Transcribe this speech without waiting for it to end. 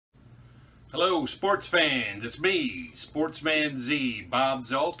Hello sports fans, it's me, Sportsman Z, Bob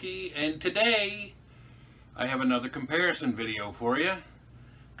Zolke, and today I have another comparison video for you,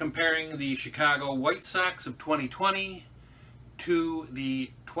 comparing the Chicago White Sox of 2020 to the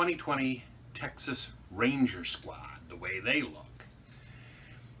 2020 Texas Ranger squad, the way they look.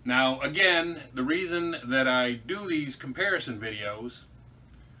 Now again, the reason that I do these comparison videos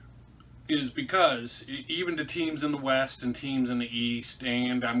is because even to teams in the West and teams in the East,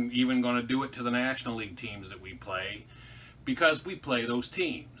 and I'm even going to do it to the National League teams that we play, because we play those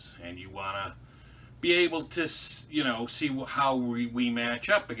teams, and you want to be able to, see how we match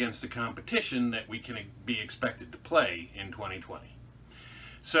up against the competition that we can be expected to play in 2020.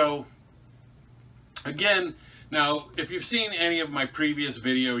 So, again, now, if you've seen any of my previous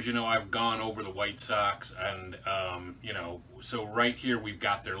videos, you know I've gone over the White Sox, and, so right here we've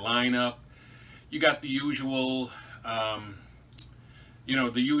got their lineup. You got the usual,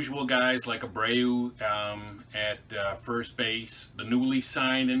 the usual guys like Abreu at first base, the newly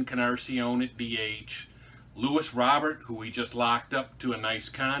signed Encarnacion at DH, Lewis Robert, who we just locked up to a nice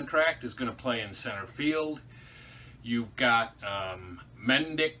contract, is going to play in center field. You've got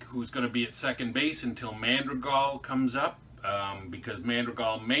Mendick, who's going to be at second base until Madrigal comes up, because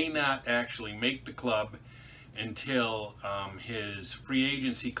Madrigal may not actually make the club until his free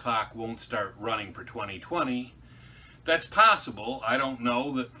agency clock won't start running for 2020. That's possible. I don't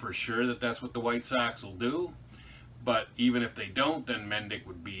know that for sure that that's what the White Sox will do, but even if they don't, then Mendick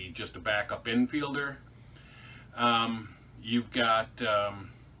would be just a backup infielder. You've got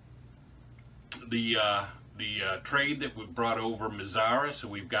the trade that we brought over Mazzara, so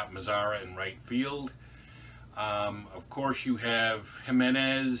we've got Mazzara in right field. Of course, you have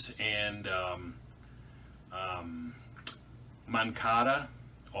Jimenez and Moncada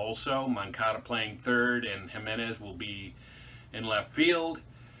also. Moncada playing third, and Jimenez will be in left field.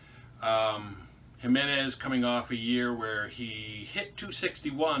 Jimenez coming off a year where he hit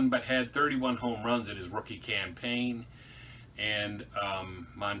 .261 but had 31 home runs in his rookie campaign, and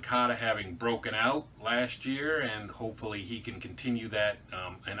Moncada having broken out last year, and hopefully he can continue that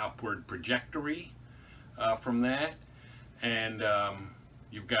an upward trajectory from that. And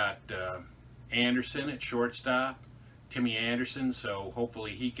you've got Anderson at shortstop, Timmy Anderson, so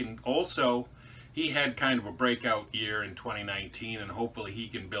hopefully he can also, he had kind of a breakout year in 2019, and hopefully he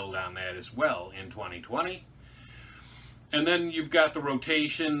can build on that as well in 2020. And then you've got the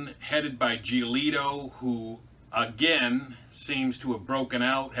rotation headed by Giolito, who again seems to have broken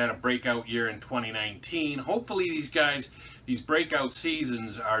out, had a breakout year in 2019. Hopefully these guys, these breakout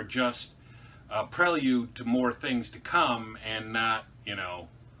seasons are just a prelude to more things to come, and not,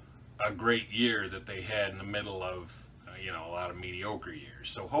 a great year that they had in the middle of, a lot of mediocre years.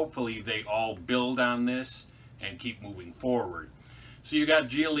 So hopefully they all build on this and keep moving forward. So you got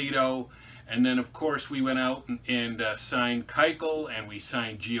Giolito, and then of course we went out and signed Keuchel, and we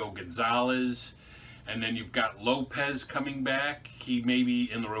signed Gio Gonzalez, and then you've got Lopez coming back. He may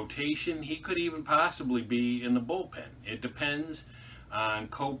be in the rotation. He could even possibly be in the bullpen. It depends on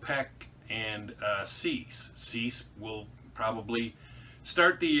Kopech and Cease. Cease will probably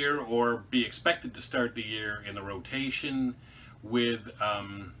start the year, or be expected to start the year in the rotation, with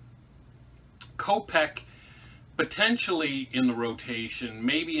Kopech potentially in the rotation,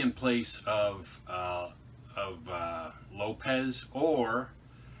 maybe in place of Lopez, or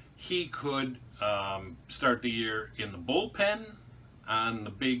he could start the year in the bullpen on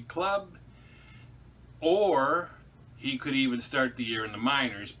the big club, or he could even start the year in the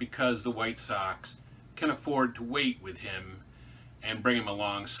minors, because the White Sox can afford to wait with him and bring him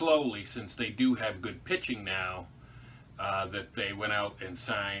along slowly, since they do have good pitching now, that they went out and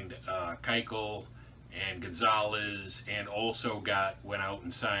signed Keuchel and Gonzalez, and also went out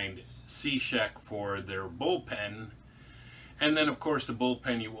and signed Cishek for their bullpen. And then of course the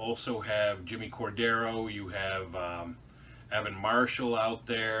bullpen, you also have Jimmy Cordero, you have Evan Marshall out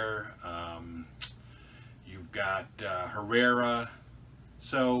there, you've got Herrera.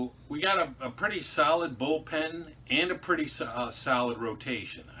 So we got a pretty solid bullpen and a pretty solid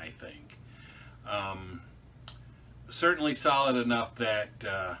rotation, I think. Certainly solid enough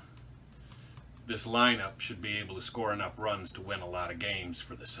that this lineup should be able to score enough runs to win a lot of games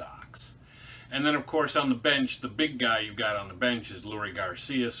for the Sox. And then of course on the bench, the big guy you've got on the bench is Lurie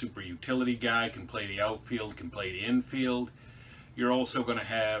Garcia, super utility guy, can play the outfield, can play the infield. You're also going to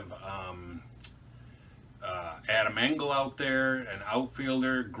have Adam Engel out there, an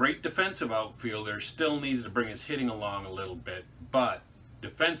outfielder, great defensive outfielder, still needs to bring his hitting along a little bit, but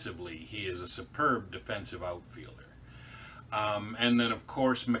defensively he is a superb defensive outfielder. And then of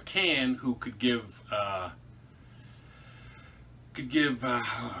course McCann, who could give Could give,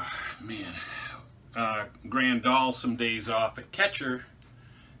 Grandal some days off at catcher,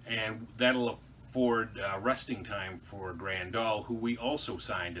 and that'll afford resting time for Grandal, who we also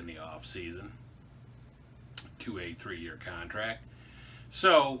signed in the off season to a 3-year contract.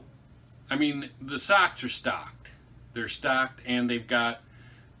 So, I mean, the Sox are stocked. They're stocked, and they've got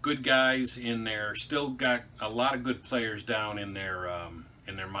good guys in there. Still got a lot of good players down in their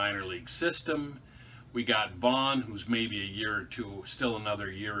minor league system. We got Vaughn, who's maybe a year or two, still another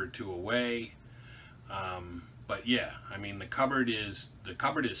year or two away. But yeah, I mean, the cupboard is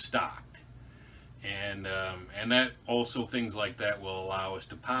stocked, and that also, things like that will allow us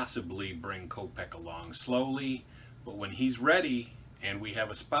to possibly bring Kopech along slowly. But when he's ready and we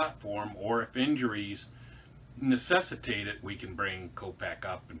have a spot for him, or if injuries necessitate it, we can bring Kopech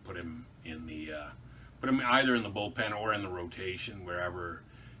up and put him either in the bullpen or in the rotation, wherever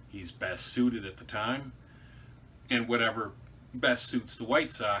he's best suited at the time, and whatever best suits the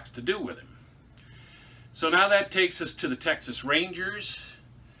White Sox to do with him. So now that takes us to the Texas Rangers.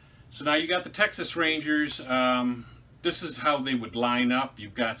 So now you got the Texas Rangers. This is how they would line up.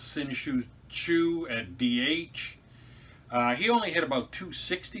 You've got Sin-Shu Chu at DH. He only hit about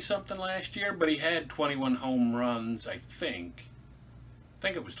 260 something last year, but he had 21 home runs, I think. I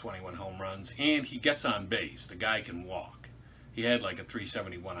think it was 21 home runs, and he gets on base. The guy can walk. He had like a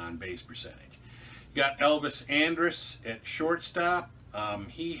 371 on base percentage. You got Elvis Andrus at shortstop.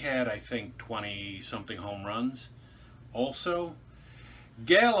 He had, I think, 20 something home runs also.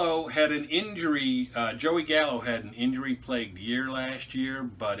 Gallo had an injury, Joey Gallo had an injury-plagued year last year,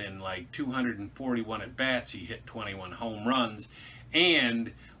 but in like 241 at-bats, he hit 21 home runs.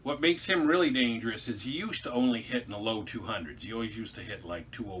 And what makes him really dangerous is he used to only hit in the low 200s. He always used to hit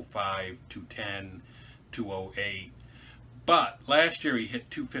like 205, 210, 208. But last year he hit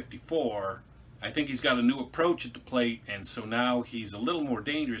 254. I think he's got a new approach at the plate, and so now he's a little more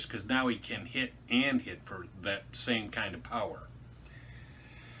dangerous because now he can hit for that same kind of power.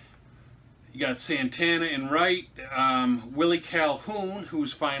 You got Santana in right, Willie Calhoun,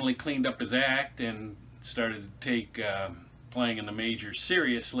 who's finally cleaned up his act and started to take playing in the majors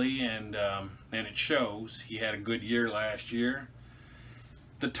seriously, and it shows. He had a good year last year.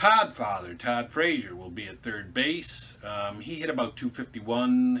 The Todd father, Todd Frazier, will be at third base. He hit about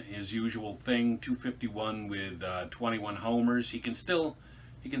 251, his usual thing, 251 with 21 homers. He can still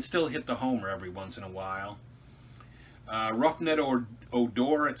hit the homer every once in a while. Roughneck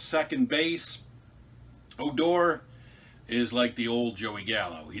Odor at second base. Odor is like the old Joey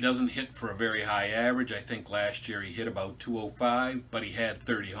Gallo. He doesn't hit for a very high average. I think last year he hit about 205, but he had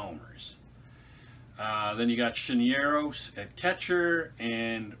 30 homers. Then you got Chineros at catcher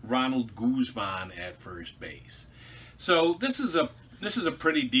and Ronald Guzman at first base. So this is a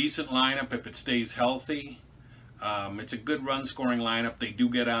pretty decent lineup if it stays healthy. It's a good run-scoring lineup. They do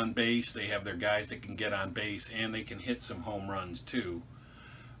get on base. They have their guys that can get on base, and they can hit some home runs too,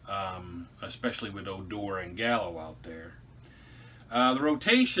 especially with Odor and Gallo out there. The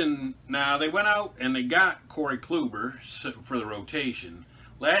rotation, now they went out and they got Corey Kluber for the rotation.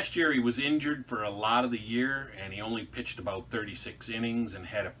 Last year he was injured for a lot of the year, and he only pitched about 36 innings and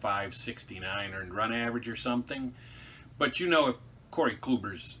had a 569 earned run average or something. But you know, if Corey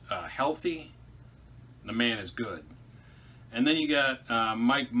Kluber's healthy, the man is good. And then you got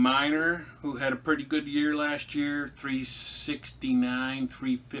Mike Minor, who had a pretty good year last year, 369,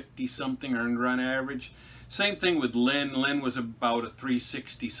 350 something earned run average. Same thing with Lynn. Lynn was about a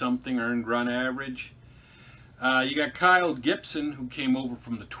 360 something earned run average. You got Kyle Gibson, who came over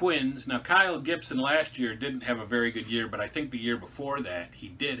from the Twins. Now, Kyle Gibson last year didn't have a very good year, but I think the year before that, he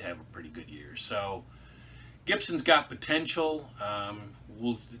did have a pretty good year. So, Gibson's got potential.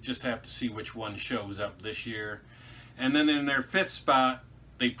 We'll just have to see which one shows up this year. And then in their fifth spot,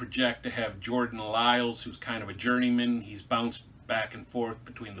 they project to have Jordan Lyles, who's kind of a journeyman. He's bounced back and forth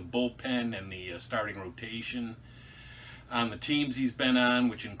between the bullpen and the starting rotation on the teams he's been on,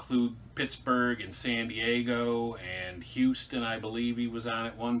 which include Pittsburgh and San Diego and Houston, I believe he was on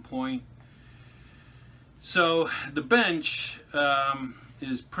at one point. So the bench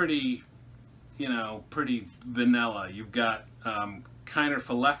is pretty, pretty vanilla. You've got Kiner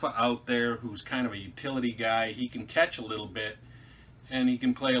Falefa out there, who's kind of a utility guy. He can catch a little bit, and he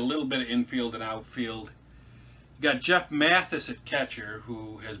can play a little bit of infield and outfield. You got Jeff Mathis at catcher,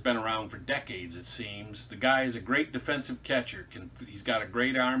 who has been around for decades, it seems. The guy is a great defensive catcher. He's got a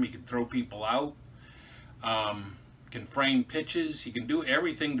great arm. He can throw people out, can frame pitches. He can do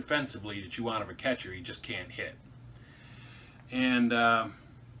everything defensively that you want of a catcher. He just can't hit. And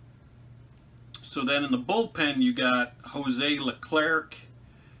so then in the bullpen, you got Jose Leclerc,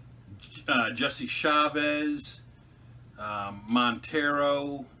 Jesse Chavez,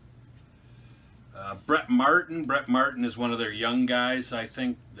 Montero, Brett Martin. Brett Martin is one of their young guys, I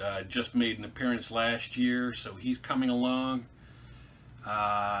think, just made an appearance last year, so he's coming along.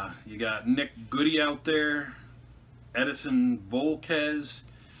 You got Nick Goody out there, Edison Volquez.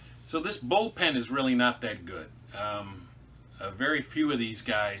 So this bullpen is really not that good. Very few of these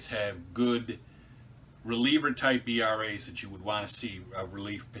guys have good reliever-type ERAs that you would want to see a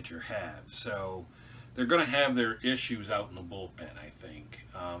relief pitcher have. So they're going to have their issues out in the bullpen, I think.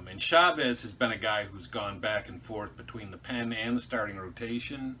 And Chavez has been a guy who's gone back and forth between the pen and the starting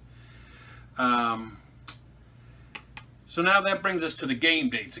rotation. So now that brings us to the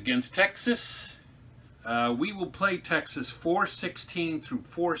game dates against Texas. We will play Texas 4/16 through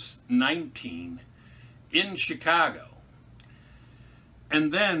 4/19 in Chicago.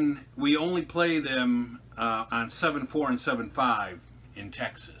 And then we only play them on 7-4 and 7-5 in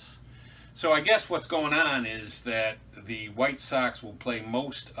Texas. So I guess what's going on is that the White Sox will play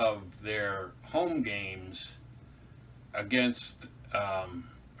most of their home games against,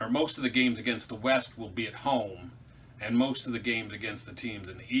 or most of the games against the West will be at home, and most of the games against the teams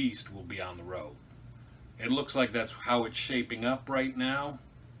in the East will be on the road. It looks like that's how it's shaping up right now.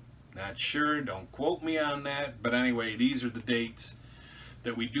 Not sure, don't quote me on that, but anyway, these are the dates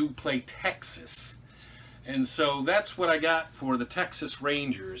that we do play Texas. And so that's what I got for the Texas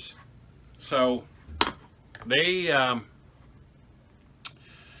Rangers. So they're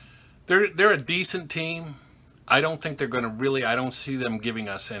a decent team. I don't think they're going to really, I don't see them giving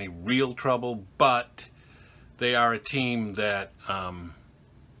us any real trouble, but they are a team that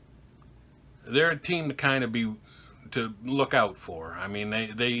they're a team to kind of to look out for. I mean,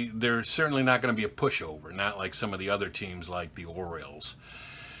 they're certainly not going to be a pushover, not like some of the other teams like the Orioles.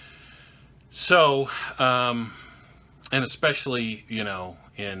 So, and especially,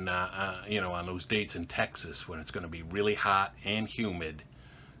 on those dates in Texas when it's going to be really hot and humid.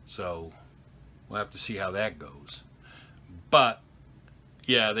 So we'll have to see how that goes. But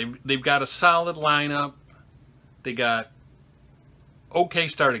yeah, they've got a solid lineup. They got okay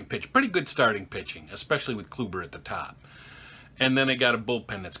starting pitch, pretty good starting pitching, especially with Kluber at the top. And then they got a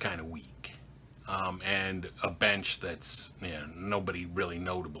bullpen that's kind of weak. And a bench that's nobody really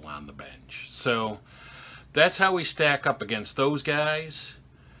notable on the bench. So that's how we stack up against those guys.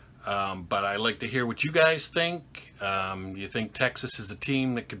 But I'd like to hear what you guys think. Do you think Texas is a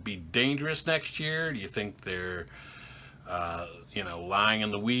team that could be dangerous next year? Do you think they're lying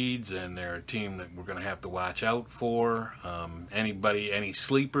in the weeds and they're a team that we're going to have to watch out for? Any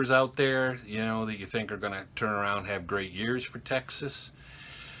sleepers out there, that you think are going to turn around and have great years for Texas?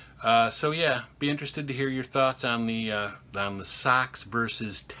 So yeah, be interested to hear your thoughts on the Sox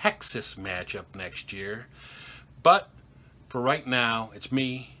versus Texas matchup next year. But for right now, it's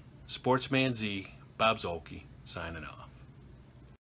me, Sportsman Z, Bob Zolke, signing off.